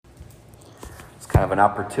kind of an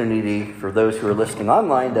opportunity for those who are listening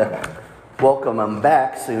online to welcome them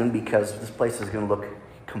back soon, because this place is going to look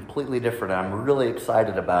completely different. I'm really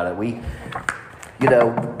excited about it.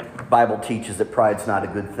 Bible teaches that pride's not a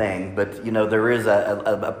good thing, but there is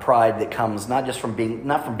a pride that comes not from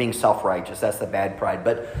being self-righteous. That's the bad pride,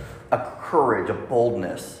 but a courage, a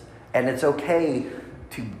boldness, and it's okay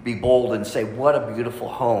to be bold and say, "What a beautiful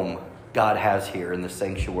home God has here in the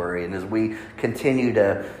sanctuary." And as we continue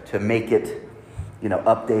to make it,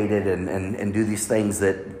 updated and do these things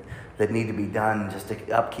that need to be done just to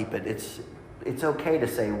upkeep it, it's okay to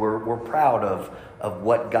say we're proud of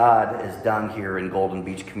what God has done here in Golden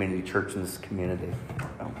Beach Community Church in this community.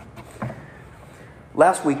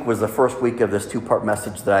 Last week was the first week of this two-part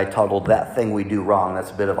message that I titled "That Thing We Do Wrong."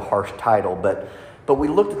 That's a bit of a harsh title, but we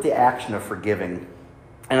looked at the action of forgiving.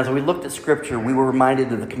 And as we looked at Scripture, we were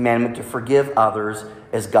reminded of the commandment to forgive others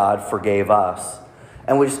as God forgave us.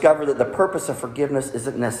 And we discovered that the purpose of forgiveness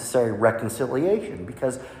isn't necessarily reconciliation,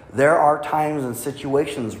 because there are times and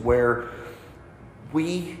situations where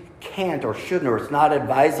we can't or shouldn't, or it's not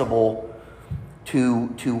advisable to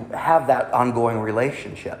have that ongoing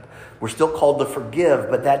relationship. We're still called to forgive,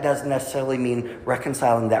 but that doesn't necessarily mean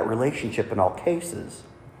reconciling that relationship in all cases.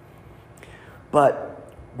 But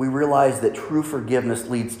we realize that true forgiveness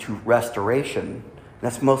leads to restoration.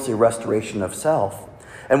 That's mostly restoration of self.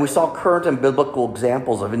 And we saw current and biblical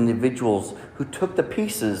examples of individuals who took the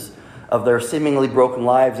pieces of their seemingly broken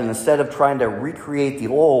lives, and instead of trying to recreate the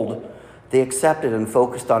old, they accepted and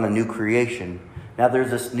focused on a new creation. Now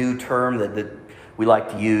there's this new term that we like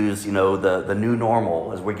to use, the new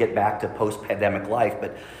normal, as we get back to post-pandemic life.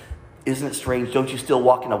 But isn't it strange? Don't you still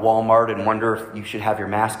walk into Walmart and wonder if you should have your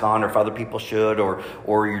mask on, or if other people should, or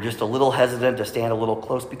you're just a little hesitant to stand a little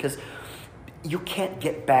close because you can't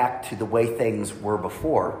get back to the way things were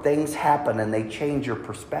before. Things happen and they change your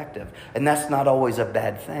perspective, and that's not always a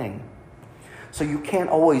bad thing. So you can't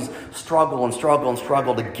always struggle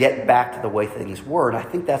to get back to the way things were, and I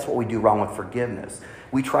think that's what we do wrong with forgiveness.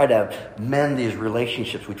 We try to mend these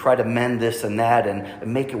relationships. We try to mend this and that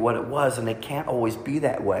and make it what it was, and it can't always be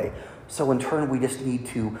that way. So in turn, we just need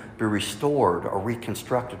to be restored or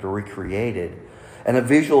reconstructed or recreated. And a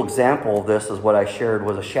visual example of this is what I shared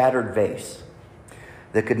was a shattered vase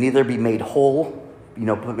that could neither be made whole,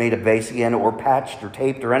 made a vase again, or patched or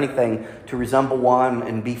taped or anything to resemble one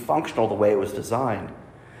and be functional the way it was designed.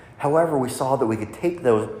 However, we saw that we could take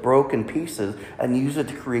those broken pieces and use it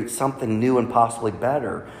to create something new and possibly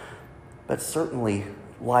better. But certainly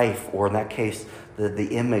life, or in that case, the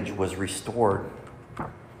image was restored.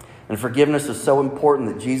 And forgiveness is so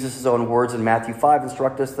important that Jesus' own words in Matthew 5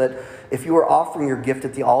 instruct us that if you are offering your gift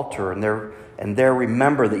at the altar and there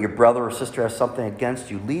remember that your brother or sister has something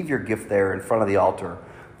against you, leave your gift there in front of the altar.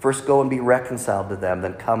 First go and be reconciled to them,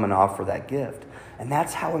 then come and offer that gift. And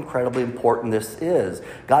that's how incredibly important this is.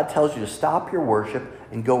 God tells you to stop your worship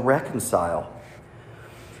and go reconcile.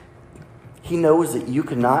 He knows that you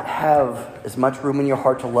cannot have as much room in your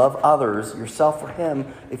heart to love others, yourself or him,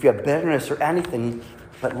 if you have bitterness or anything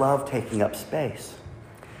but love taking up space.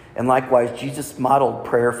 And likewise, Jesus modeled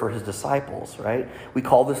prayer for his disciples, right? We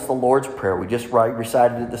call this the Lord's Prayer. We just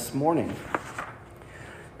recited it this morning.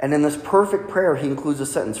 And in this perfect prayer, he includes a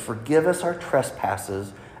sentence: "Forgive us our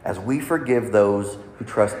trespasses as we forgive those who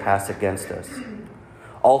trespass against us."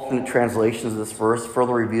 Alternate translations of this verse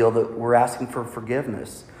further reveal that we're asking for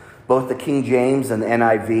forgiveness. Both the King James and the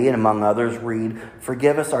NIV, and among others, read,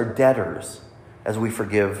 "Forgive us our debtors as we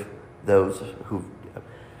forgive those who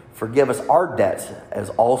forgive us our debts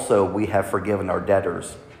as also we have forgiven our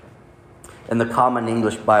debtors." And the Common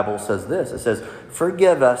English Bible says this. It says,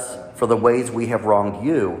 "Forgive us for the ways we have wronged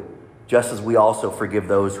you, just as we also forgive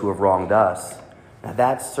those who have wronged us." Now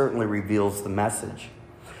that certainly reveals the message.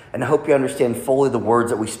 And I hope you understand fully the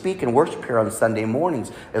words that we speak in worship here on Sunday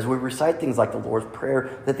mornings as we recite things like the Lord's Prayer,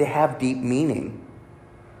 that they have deep meaning.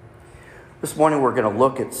 This morning we're going to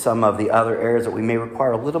look at some of the other areas that we may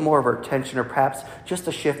require a little more of our attention, or perhaps just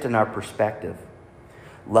a shift in our perspective.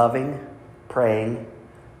 Loving, praying,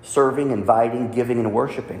 serving, inviting, giving, and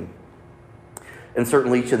worshiping. And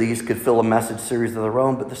certainly each of these could fill a message series of their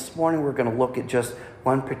own, but this morning we're going to look at just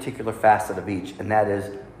one particular facet of each, and that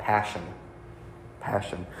is passion.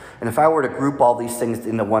 Passion. And if I were to group all these things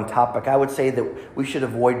into one topic, I would say that we should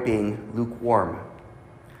avoid being lukewarm.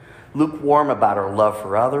 Lukewarm about our love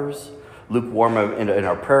for others, lukewarm in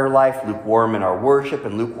our prayer life, lukewarm in our worship,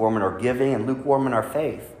 and lukewarm in our giving, and lukewarm in our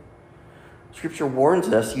faith. Scripture warns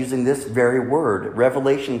us using this very word.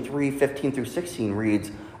 Revelation 3:15-16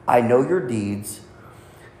 reads, "I know your deeds,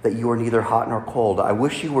 that you are neither hot nor cold. I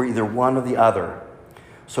wish you were either one or the other.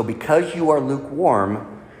 So because you are lukewarm,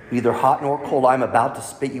 neither hot nor cold. I'm about to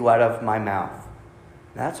spit you out of my mouth.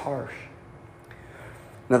 That's harsh.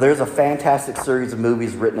 Now, there's a fantastic series of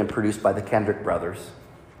movies written and produced by the Kendrick brothers.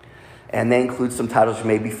 And they include some titles you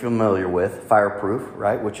may be familiar with. Fireproof,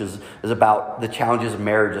 right, which is about the challenges of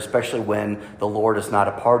marriage, especially when the Lord is not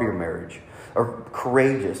a part of your marriage. Or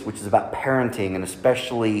Courageous, which is about parenting and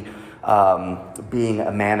especially being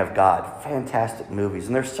a man of God. Fantastic movies.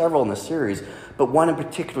 And there's several in the series, but one in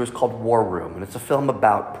particular is called War Room, and it's a film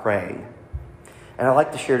about praying. And I'd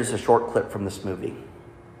like to share just a short clip from this movie.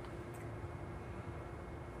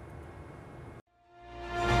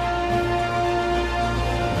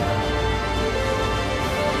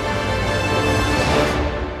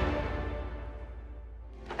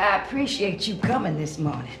 I appreciate you coming this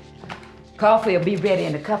morning. Coffee will be ready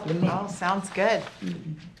in a couple of minutes. Oh, sounds good.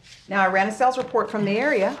 Now, I ran a sales report from the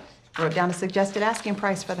area, wrote down a suggested asking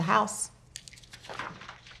price for the house.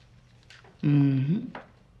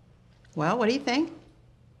 Well, what do you think?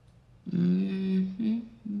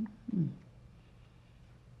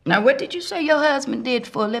 Now, what did you say your husband did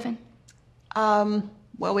for a living? Well,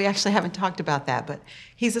 we actually haven't talked about that, but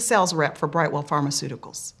he's a sales rep for Brightwell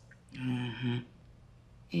Pharmaceuticals.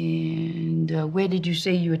 And where did you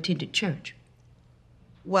say you attended church?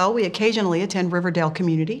 Well, we occasionally attend Riverdale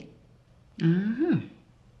Community.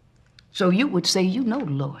 So you would say you know the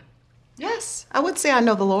Lord? Yes, I would say I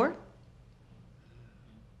know the Lord.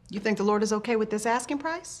 You think the Lord is okay with this asking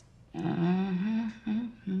price?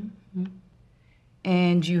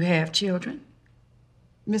 And you have children?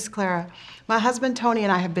 Miss Clara, my husband Tony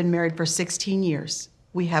and I have been married for 16 years.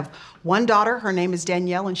 We have one daughter, her name is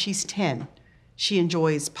Danielle, and she's 10. She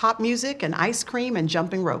enjoys pop music and ice cream and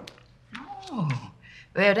jumping rope. Oh,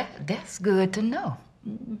 well, that's good to know.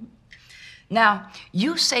 Now,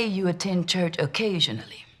 you say you attend church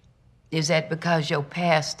occasionally. Is that because your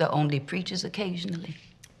pastor only preaches occasionally?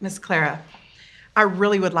 Miss Clara, I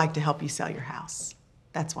really would like to help you sell your house.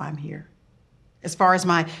 That's why I'm here. As far as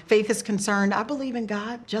my faith is concerned, I believe in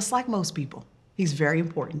God just like most people. He's very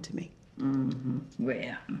important to me.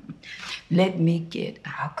 Well, let me get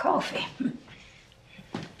our coffee.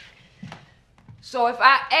 So if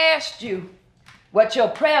I asked you what your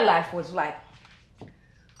prayer life was like,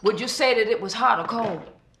 would you say that it was hot or cold?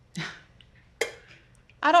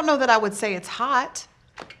 I don't know that I would say it's hot.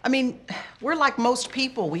 I mean, we're like most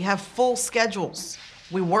people. We have full schedules.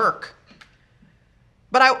 We work.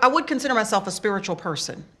 But I would consider myself a spiritual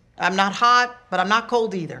person. I'm not hot, but I'm not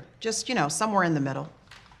cold either. Just, somewhere in the middle.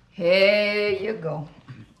 Here you go.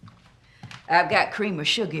 I've got cream or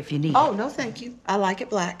sugar if you need it. Oh, no, thank you. I like it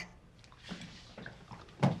black.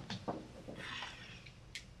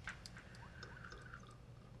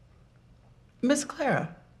 Miss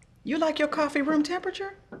Clara, you like your coffee room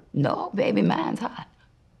temperature? No, baby, mine's hot.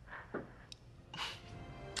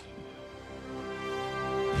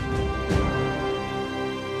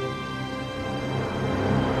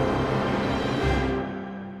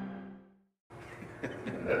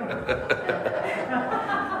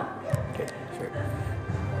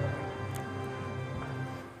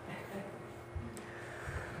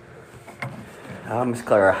 Miss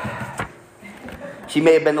Clara, she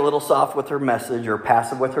may have been a little soft with her message or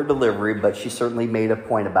passive with her delivery, but she certainly made a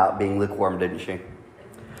point about being lukewarm, didn't she?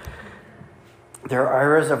 There are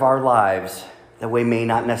areas of our lives that we may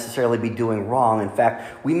not necessarily be doing wrong. In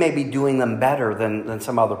fact, we may be doing them better than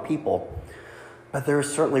some other people, but there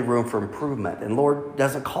is certainly room for improvement. And Lord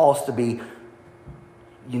doesn't call us to be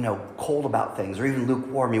cold about things or even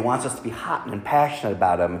lukewarm. He wants us to be hot and passionate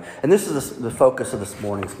about them. And this is the focus of this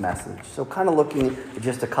morning's message. So kind of looking at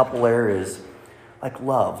just a couple areas like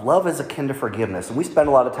love. Love is akin to forgiveness. And we spent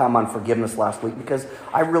a lot of time on forgiveness last week because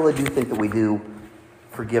I really do think that we do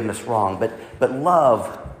forgiveness wrong. But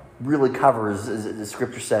love really covers, as the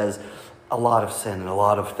scripture says, a lot of sin and a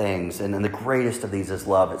lot of things. And the greatest of these is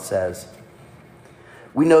love, it says.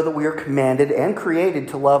 We know that we are commanded and created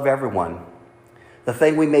to love everyone. The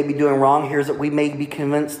thing we may be doing wrong here is that we may be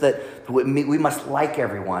convinced that we must like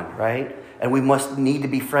everyone, right? And we must need to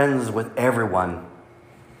be friends with everyone.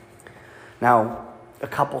 Now, a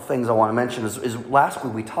couple things I want to mention is last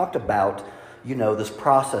week we talked about, this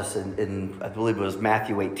process in I believe it was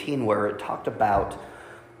Matthew 18, where it talked about,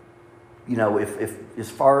 if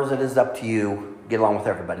as far as it is up to you, get along with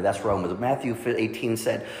everybody. That's Romans. Matthew 18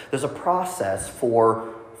 said there's a process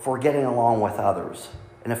for getting along with others.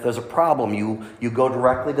 And if there's a problem, you go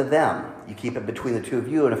directly to them. You keep it between the two of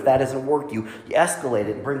you. And if that doesn't work, you escalate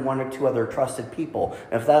it and bring one or two other trusted people.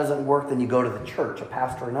 And if that doesn't work, then you go to the church, a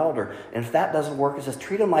pastor, an elder. And if that doesn't work, it says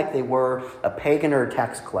treat them like they were a pagan or a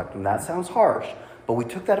tax collector. And that sounds harsh, but we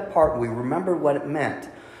took that apart and we remembered what it meant.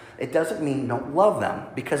 It doesn't mean don't love them,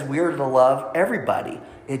 because we're to love everybody.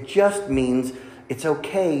 It just means it's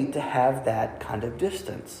okay to have that kind of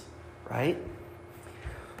distance, right?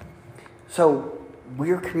 So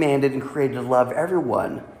we're commanded and created to love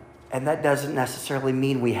everyone, and that doesn't necessarily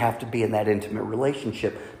mean we have to be in that intimate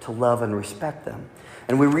relationship to love and respect them.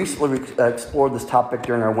 And we recently explored this topic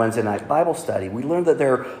during our Wednesday night Bible study. We learned that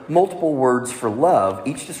there are multiple words for love,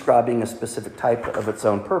 each describing a specific type of its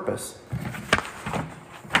own purpose.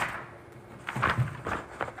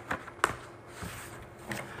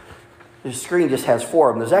 The screen just has 4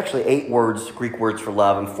 of them. There's actually 8 words, Greek words for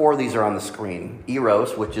love, and 4 of these are on the screen.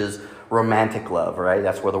 Eros, which is romantic love, right?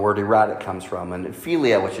 That's where the word erotic comes from. And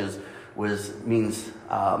philia, which means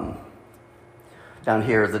down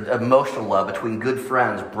here, the emotional love between good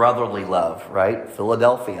friends, brotherly love, right?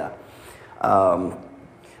 Philadelphia.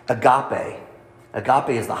 Agape. Agape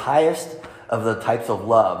is the highest of the types of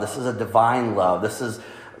love. This is a divine love. This is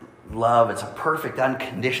love. It's a perfect,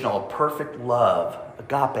 unconditional, perfect love.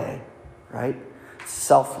 Agape, right?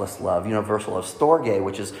 Selfless love, universal love. Storge,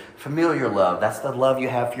 which is familiar love. That's the love you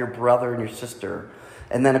have for your brother and your sister.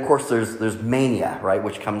 And then, of course, there's mania, right,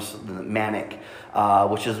 which comes manic,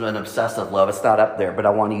 which is an obsessive love. It's not up there, but I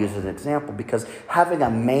want to use it as an example because having a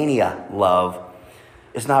mania love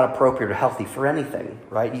is not appropriate or healthy for anything,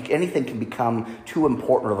 right? Anything can become too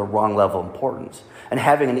important or the wrong level of importance. And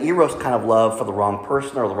having an eros kind of love for the wrong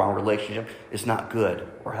person or the wrong relationship is not good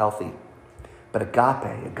or healthy. But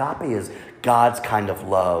agape is God's kind of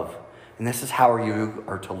love. And this is how you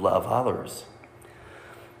are to love others.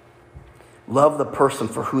 Love the person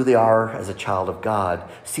for who they are as a child of God.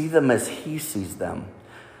 See them as He sees them.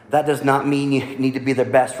 That does not mean you need to be their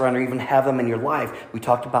best friend or even have them in your life. We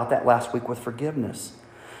talked about that last week with forgiveness.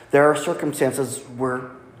 There are circumstances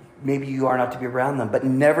where maybe you are not to be around them, but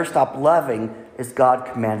never stop loving as God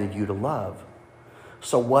commanded you to love.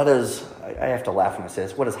 So I have to laugh when I say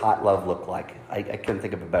this, what does hot love look like? I couldn't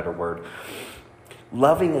think of a better word.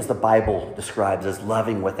 Loving, as the Bible describes, as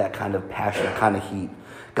loving with that kind of passion, that kind of heat.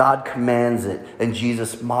 God commands it, and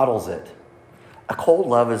Jesus models it. A cold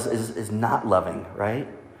love is not loving, right?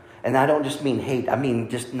 And I don't just mean hate. I mean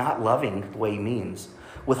just not loving the way He means.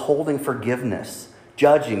 Withholding forgiveness,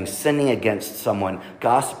 judging, sinning against someone,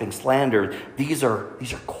 gossiping, slander. These are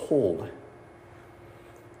cold.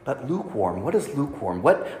 But lukewarm, what is lukewarm?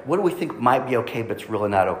 What do we think might be okay, but it's really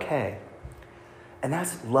not okay? And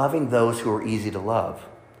that's loving those who are easy to love.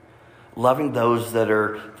 Loving those that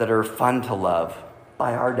are fun to love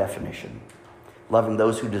by our definition. Loving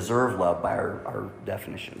those who deserve love by our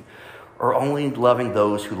definition. Or only loving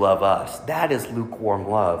those who love us. That is lukewarm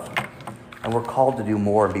love. And we're called to do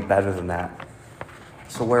more and be better than that.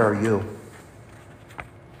 So where are you?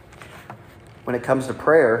 When it comes to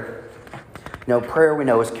prayer, prayer we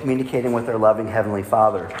know is communicating with our loving Heavenly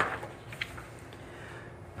Father.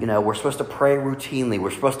 We're supposed to pray routinely.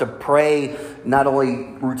 We're supposed to pray not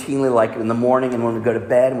only routinely like in the morning and when we go to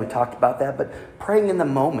bed, and we talked about that, but praying in the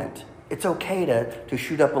moment. It's okay to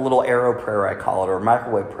shoot up a little arrow prayer, I call it, or a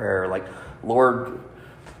microwave prayer, like, Lord,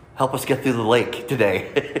 help us get through the lake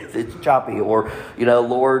today. It's choppy. Or,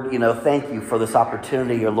 Lord, thank you for this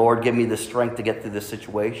opportunity. Or, Lord, give me the strength to get through this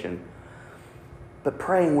situation. But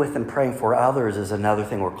praying with and praying for others is another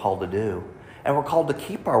thing we're called to do. And we're called to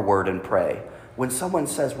keep our word and pray. When someone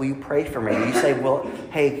says, will you pray for me? And you say, well,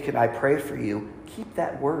 hey, can I pray for you? Keep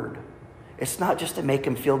that word. It's not just to make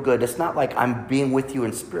them feel good. It's not like I'm being with you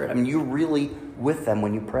in spirit. I mean, you're really with them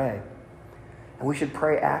when you pray. And we should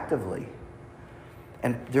pray actively.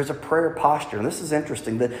 And there's a prayer posture. And this is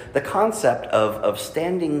interesting. The concept of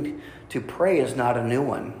standing to pray is not a new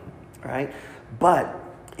one, right? But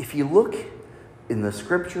if you look in the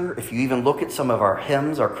scripture, if you even look at some of our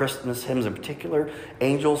hymns, our Christmas hymns in particular,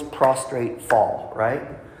 angels prostrate fall, right?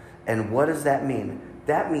 And what does that mean?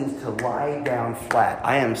 That means to lie down flat.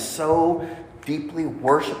 I am so deeply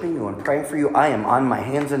worshiping you and praying for you. I am on my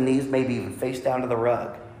hands and knees, maybe even face down to the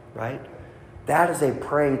rug, right? That is a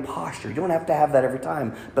praying posture. You don't have to have that every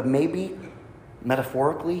time, but maybe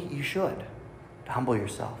metaphorically you should, to humble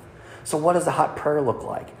yourself. So what does a hot prayer look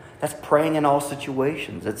like? That's praying in all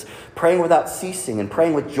situations. It's praying without ceasing and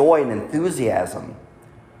praying with joy and enthusiasm.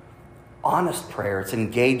 Honest prayer. It's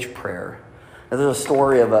engaged prayer. Now, there's a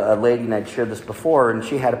story of a lady, and I'd shared this before, and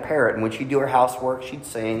she had a parrot. And when she'd do her housework, she'd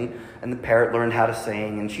sing, and the parrot learned how to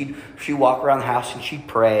sing. And she'd walk around the house and she'd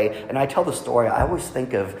pray. And I tell the story, I always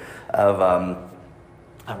think of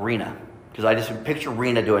Rena, because I just picture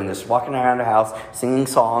Rena doing this, walking around the house, singing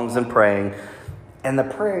songs and praying. And the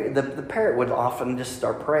parrot would often just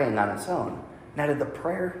start praying on its own. Now, did the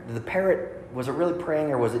parrot, was it really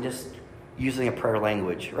praying, or was it just, using a prayer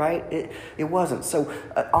language, right? It wasn't. So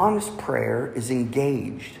honest prayer is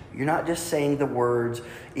engaged. You're not just saying the words.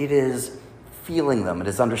 It is feeling them. It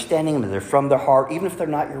is understanding them. They're from the heart, even if they're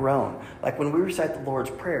not your own. Like when we recite the Lord's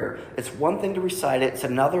Prayer, it's one thing to recite it. It's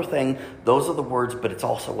another thing. Those are the words, but it's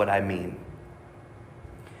also what I mean.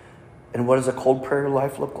 And what does a cold prayer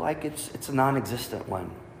life look like? It's a non-existent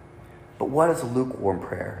one. But what is a lukewarm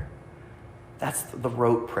prayer? That's the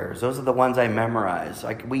rote prayers. Those are the ones I memorize.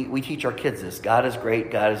 Like we teach our kids this. God is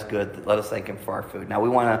great. God is good. Let us thank him for our food. Now we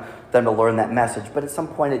want them to learn that message, but at some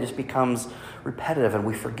point it just becomes repetitive and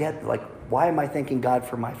we forget, like, why am I thanking God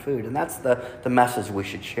for my food? And that's the message we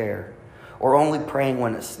should share. Or only praying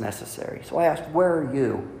when it's necessary. So I asked, where are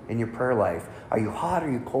you in your prayer life? Are you hot?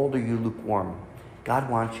 Are you cold? Are you lukewarm?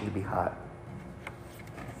 God wants you to be hot.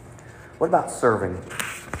 What about serving?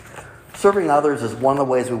 Serving others is one of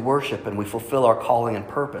the ways we worship and we fulfill our calling and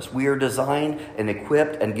purpose. We are designed and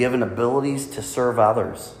equipped and given abilities to serve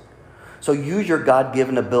others. So use your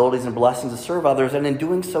God-given abilities and blessings to serve others, and in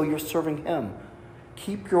doing so, you're serving him.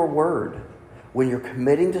 Keep your word. When you're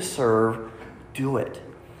committing to serve, do it.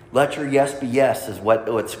 Let your yes be yes is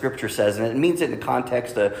what Scripture says. And it means it in the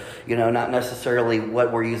context of, not necessarily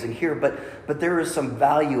what we're using here, but there is some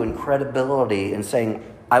value and credibility in saying,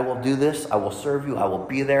 I will do this, I will serve you, I will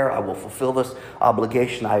be there, I will fulfill this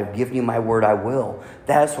obligation, I have given you my word, I will.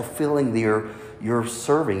 That is fulfilling your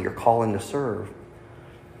serving, your calling to serve.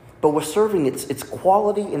 But with serving, it's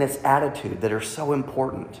quality and it's attitude that are so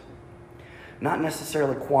important. Not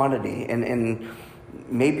necessarily quantity. And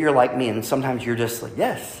maybe you're like me, and sometimes you're just like,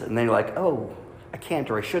 yes. And then you're like, oh, I can't,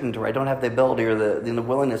 or I shouldn't, or I don't have the ability or the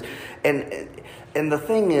willingness. And the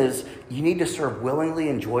thing is, you need to serve willingly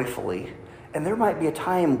and joyfully. And there might be a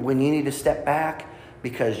time when you need to step back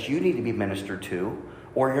because you need to be ministered to,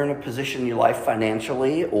 or you're in a position in your life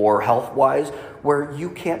financially or health-wise where you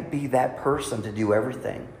can't be that person to do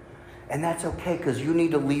everything. And that's okay, because you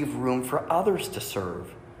need to leave room for others to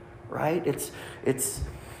serve, right? It's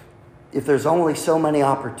if there's only so many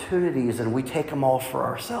opportunities and we take them all for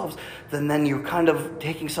ourselves, then you're kind of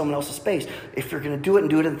taking someone else's space. If you're going to do it and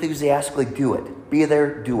do it enthusiastically, do it. Be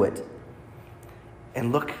there, do it.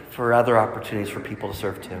 And look for other opportunities for people to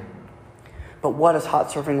serve too. But what does hot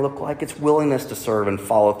serving look like? It's willingness to serve and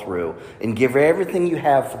follow through and give everything you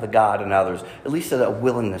have for the God and others, at least a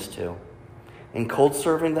willingness to. And cold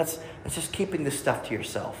serving, that's just keeping this stuff to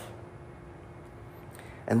yourself.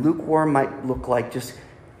 And lukewarm might look like just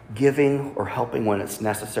giving or helping when it's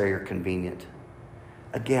necessary or convenient.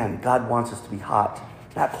 Again, God wants us to be hot,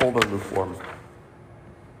 not cold or lukewarm.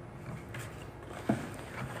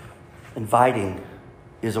 Inviting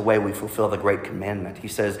is a way we fulfill the great commandment. He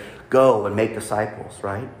says, go and make disciples,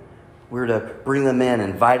 right? We're to bring them in,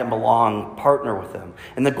 invite them along, partner with them.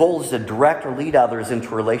 And the goal is to direct or lead others into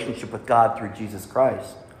a relationship with God through Jesus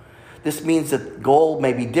Christ. This means that the goal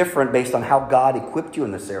may be different based on how God equipped you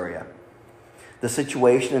in this area. The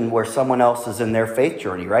situation where someone else is in their faith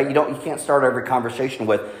journey, right? You can't start every conversation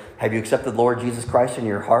with, have you accepted the Lord Jesus Christ in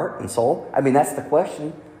your heart and soul? I mean, that's the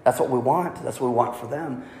question. That's what we want. That's what we want for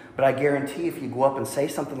them. But I guarantee if you go up and say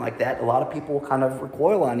something like that, a lot of people will kind of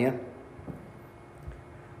recoil on you.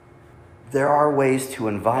 There are ways to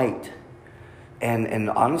invite. And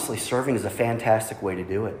honestly, serving is a fantastic way to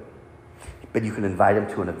do it. But you can invite them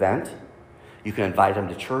to an event. You can invite them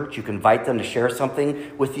to church. You can invite them to share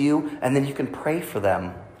something with you. And then you can pray for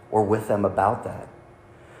them or with them about that.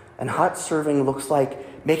 And hot serving looks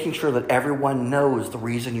like making sure that everyone knows the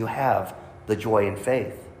reason you have the joy and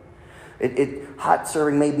faith. Hot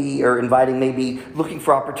serving may be, or inviting may be, looking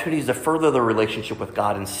for opportunities to further the relationship with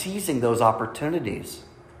God and seizing those opportunities.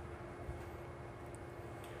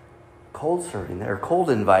 Cold serving, or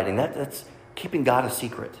cold inviting, that's keeping God a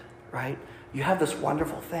secret, right? You have this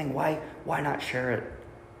wonderful thing. Why not share it?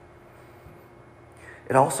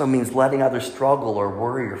 It also means letting others struggle or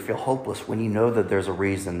worry or feel hopeless when you know that there's a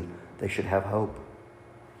reason they should have hope.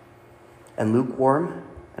 And lukewarm,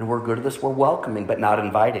 and we're good at this, we're welcoming but not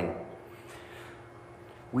inviting.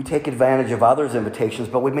 We take advantage of others' invitations,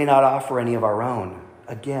 but we may not offer any of our own.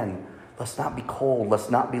 Again, let's not be cold. Let's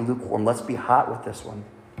not be lukewarm. Let's be hot with this one.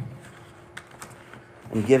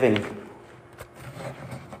 And giving.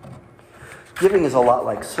 Giving is a lot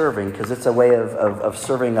like serving because it's a way of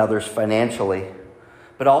serving others financially,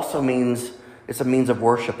 but also means it's a means of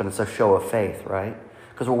worship and it's a show of faith, right?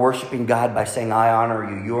 Because we're worshiping God by saying, I honor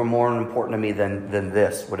you. You are more important to me than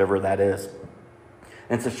this, whatever that is.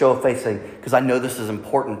 And it's a show of faith saying, because I know this is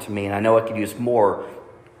important to me and I know I could use more,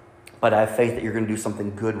 but I have faith that you're going to do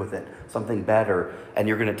something good with it, something better, and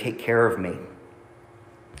you're going to take care of me.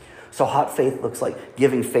 So hot faith looks like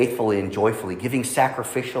giving faithfully and joyfully, giving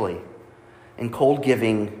sacrificially. And cold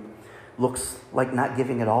giving looks like not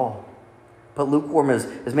giving at all. But lukewarm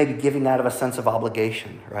is maybe giving out of a sense of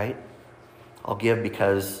obligation, right? I'll give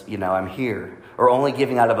because, I'm here. Or only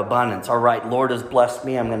giving out of abundance. All right, Lord has blessed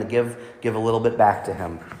me. I'm going to give a little bit back to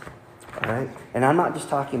him. All right? And I'm not just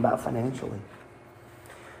talking about financially.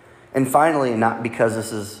 And finally, not because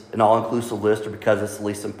this is an all-inclusive list or because it's the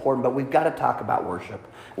least important, but we've got to talk about worship.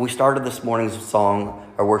 We started this morning's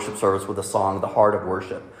song, our worship service, with a song, The Heart of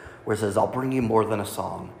Worship, where it says, I'll bring you more than a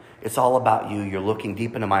song. It's all about you. You're looking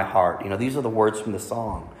deep into my heart. These are the words from the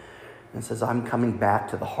song. And it says, I'm coming back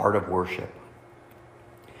to the heart of worship.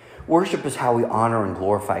 Worship is how we honor and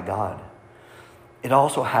glorify God. It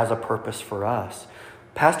also has a purpose for us.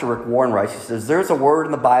 Pastor Rick Warren writes, he says, there's a word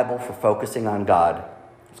in the Bible for focusing on God.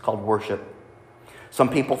 It's called worship. Some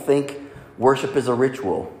people think worship is a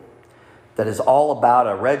ritual that is all about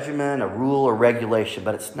a regimen, a rule, or regulation,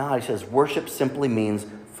 but it's not. He says worship simply means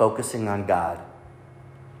focusing on God.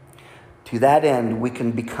 To that end, we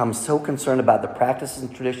can become so concerned about the practices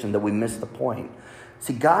and tradition that we miss the point.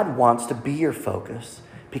 See, God wants to be your focus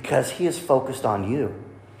because he is focused on you.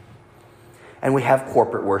 And we have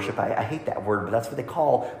corporate worship. I hate that word, but that's what they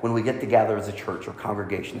call when we get together as a church or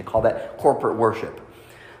congregation. They call that corporate worship.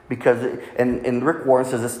 And Rick Warren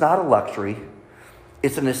says it's not a luxury.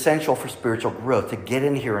 It's an essential for spiritual growth to get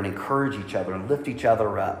in here and encourage each other and lift each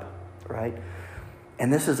other up, right?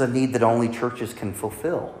 And this is a need that only churches can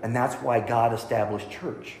fulfill. And that's why God established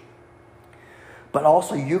church. But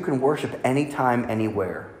also you can worship anytime,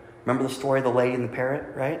 anywhere. Remember the story of the lady and the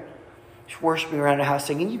parrot, right? She's worshiping around the house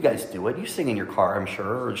singing. You guys do it. You sing in your car, I'm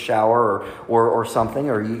sure, or shower or something.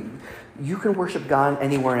 Or you can worship God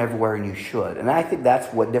anywhere and everywhere, and you should. And I think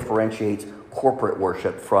that's what differentiates corporate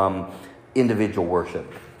worship from individual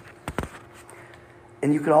worship.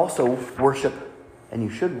 And you can also worship, and you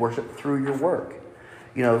should worship through your work.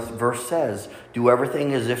 This verse says, do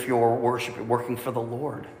everything as if you're working for the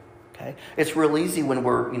Lord. Okay? It's real easy when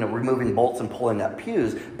we're, removing bolts and pulling up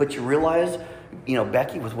pews, but you realize,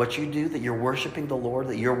 Becky, with what you do, that you're worshiping the Lord,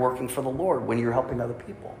 that you're working for the Lord when you're helping other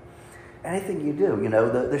people. Anything you do,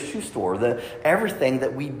 the shoe store, everything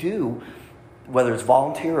that we do, whether it's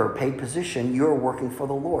volunteer or paid position, you're working for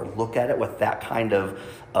the Lord. Look at it with that kind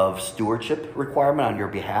of stewardship requirement on your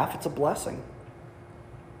behalf. It's a blessing.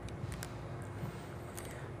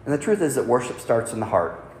 And the truth is that worship starts in the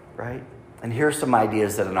heart, right? And here's some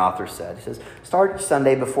ideas that an author said. He says, start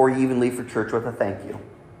Sunday before you even leave for church with a thank you,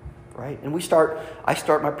 right? And I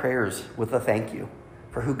start my prayers with a thank you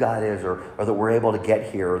for who God is, or that we're able to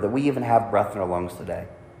get here, or that we even have breath in our lungs today.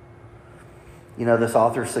 This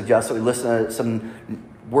author suggests that we listen to some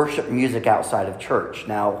worship music outside of church.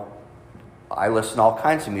 Now, I listen to all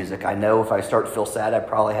kinds of music. I know if I start to feel sad, I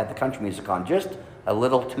probably had the country music on just a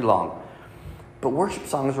little too long. But worship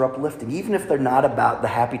songs are uplifting. Even if they're not about the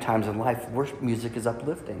happy times in life, worship music is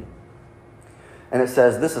uplifting. And it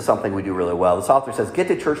says, this is something we do really well. This author says, get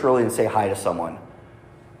to church early and say hi to someone.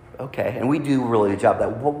 Okay, and we do really a job of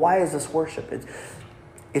that. Well, why is this worship?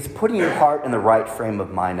 It's putting your heart in the right frame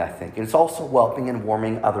of mind, I think. And it's also welcoming and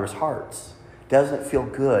warming others' hearts. Doesn't it feel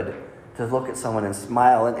good to look at someone and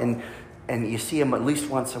smile and you see them at least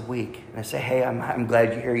once a week, and I say, hey, I'm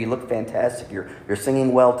glad you're here. You look fantastic. You're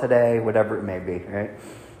singing well today, whatever it may be, right?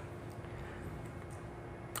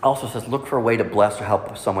 Also says, look for a way to bless or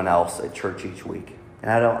help someone else at church each week.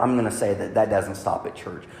 And I'm going to say that doesn't stop at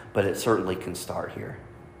church, but it certainly can start here.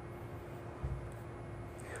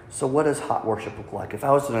 So what does hot worship look like? If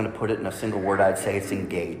I was going to put it in a single word, I'd say it's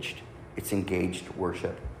engaged. It's engaged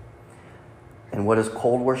worship. And what does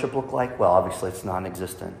cold worship look like? Well, obviously it's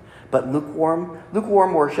non-existent. But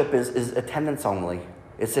lukewarm worship is attendance only.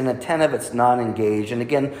 It's inattentive, it's non-engaged. And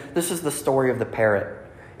again, this is the story of the parrot.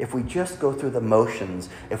 If we just go through the motions,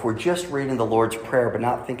 if we're just reading the Lord's Prayer but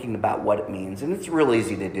not thinking about what it means, and it's real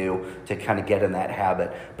easy to do to kind of get in that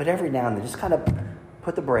habit, but every now and then just kind of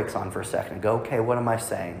put the brakes on for a second and go, okay, what am I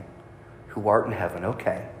saying? Who art in heaven,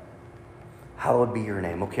 okay. Hallowed be your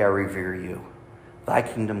name, okay, I revere you. Thy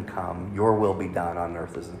kingdom come, your will be done on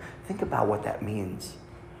earth as in. Think about what that means.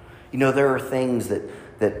 There are things that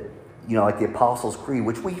like the Apostles' Creed,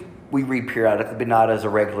 which we read periodically, but not as a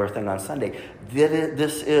regular thing on Sunday.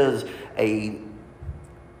 This is a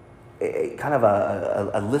kind of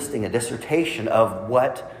a listing, a dissertation of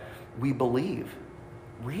what we believe.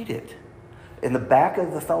 Read it. In the back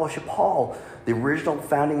of the fellowship hall, the original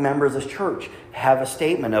founding members of this church have a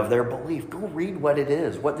statement of their belief. Go read what it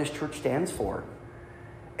is, what this church stands for.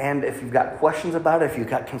 And if you've got questions about it, if you've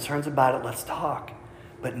got concerns about it, let's talk.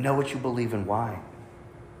 But know what you believe and why.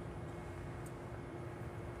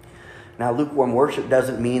 Now, lukewarm worship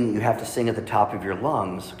doesn't mean that you have to sing at the top of your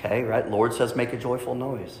lungs, okay, right? Lord says make a joyful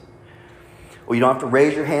noise. Well, you don't have to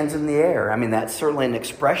raise your hands in the air. I mean, that's certainly an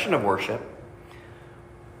expression of worship.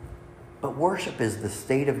 But worship is the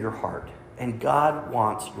state of your heart. And God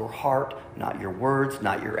wants your heart, not your words,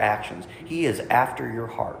 not your actions. He is after your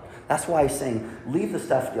heart. That's why he's saying, leave the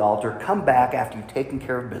stuff at the altar, come back after you've taken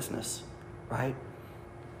care of business, right?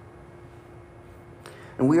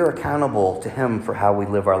 And we are accountable to him for how we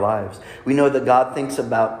live our lives. We know that God thinks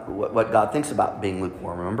about what God thinks about being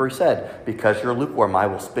lukewarm. Remember he said, because you're lukewarm, I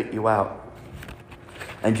will spit you out.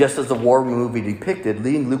 And just as the war movie depicted,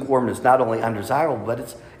 being lukewarm is not only undesirable,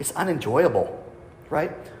 but it's unenjoyable,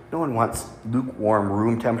 right? No one wants lukewarm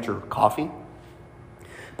room temperature coffee.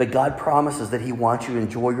 But God promises that he wants you to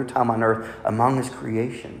enjoy your time on earth among his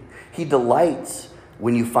creation. He delights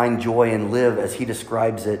when you find joy and live, as he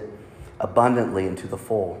describes it, abundantly and to the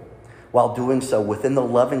full, while doing so within the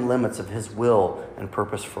loving limits of his will and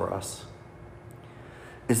purpose for us.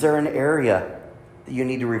 Is there an area that you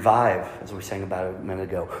need to revive, as we sang about a minute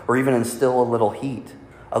ago, or even instill a little heat,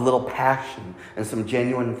 a little passion, and some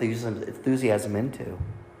genuine enthusiasm into?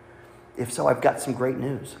 If so, I've got some great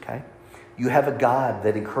news, okay? You have a God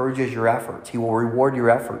that encourages your efforts. He will reward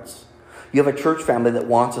your efforts. You have a church family that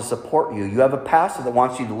wants to support you. You have a pastor that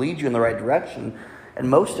wants you to lead you in the right direction. And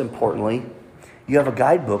most importantly, you have a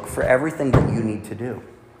guidebook for everything that you need to do.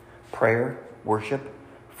 Prayer, worship,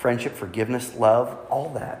 friendship, forgiveness, love, all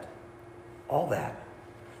that. All that.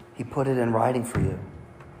 He put it in writing for you.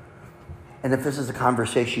 And if this is a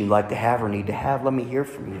conversation you'd like to have or need to have, let me hear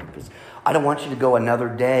from you. Because I don't want you to go another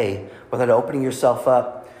day without opening yourself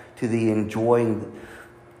up to the enjoying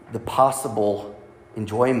the possible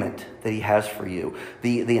enjoyment that he has for you.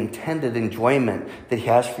 The intended enjoyment that he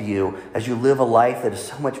has for you as you live a life that is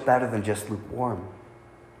so much better than just lukewarm.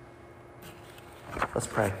 Let's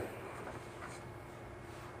pray.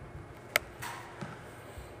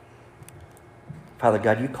 Father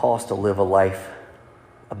God, you call us to live a life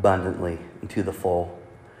abundantly and to the full.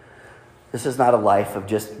 This is not a life of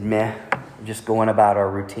just meh, just going about our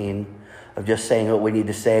routine, of just saying what we need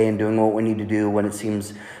to say and doing what we need to do when it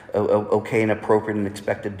seems okay and appropriate and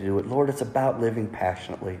expected to do it. Lord, it's about living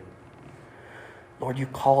passionately. Lord, you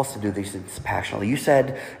call us to do these things passionately. You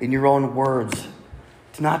said in your own words,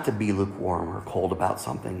 not to be lukewarm or cold about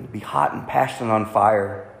something, to be hot and passionate on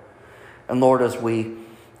fire. And Lord, as we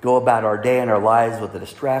go about our day and our lives with the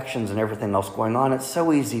distractions and everything else going on, it's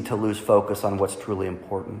so easy to lose focus on what's truly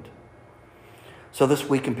important. So this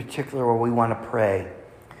week in particular, we want to pray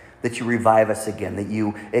that you revive us again, that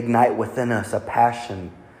you ignite within us a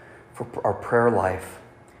passion for our prayer life,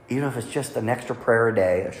 even if it's just an extra prayer a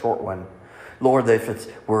day, a short one. Lord, that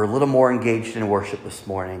if we're a little more engaged in worship this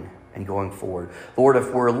morning and going forward. Lord,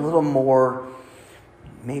 if we're a little more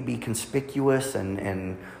maybe conspicuous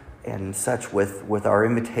and such with our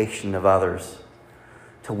invitation of others,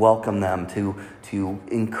 to welcome them, to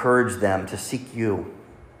encourage them to seek you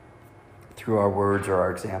through our words or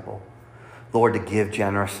our example. Lord, to give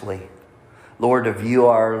generously. Lord, to view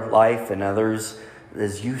our life and others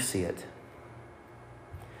as you see it.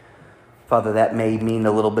 Father, that may mean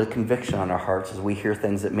a little bit of conviction on our hearts as we hear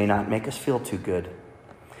things that may not make us feel too good,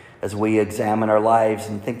 as we examine our lives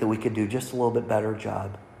and think that we could do just a little bit better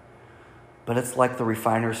job. But it's like the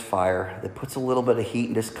refiner's fire that puts a little bit of heat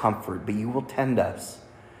and discomfort, but you will tend us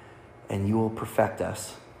and you will perfect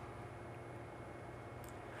us.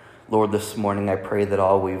 Lord, this morning I pray that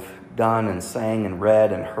all we've done and sang and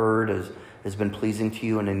read and heard has been pleasing to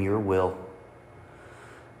you and in your will.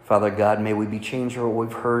 Father God, may we be changed for what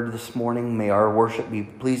we've heard this morning. May our worship be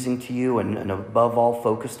pleasing to you and above all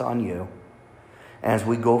focused on you. As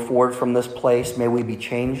we go forward from this place, may we be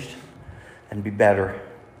changed and be better,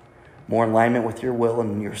 more in alignment with your will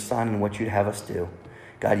and your Son and what you'd have us do.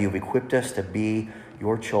 God, you've equipped us to be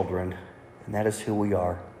your children, and that is who we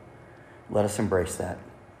are. Let us embrace that.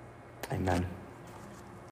 Amen.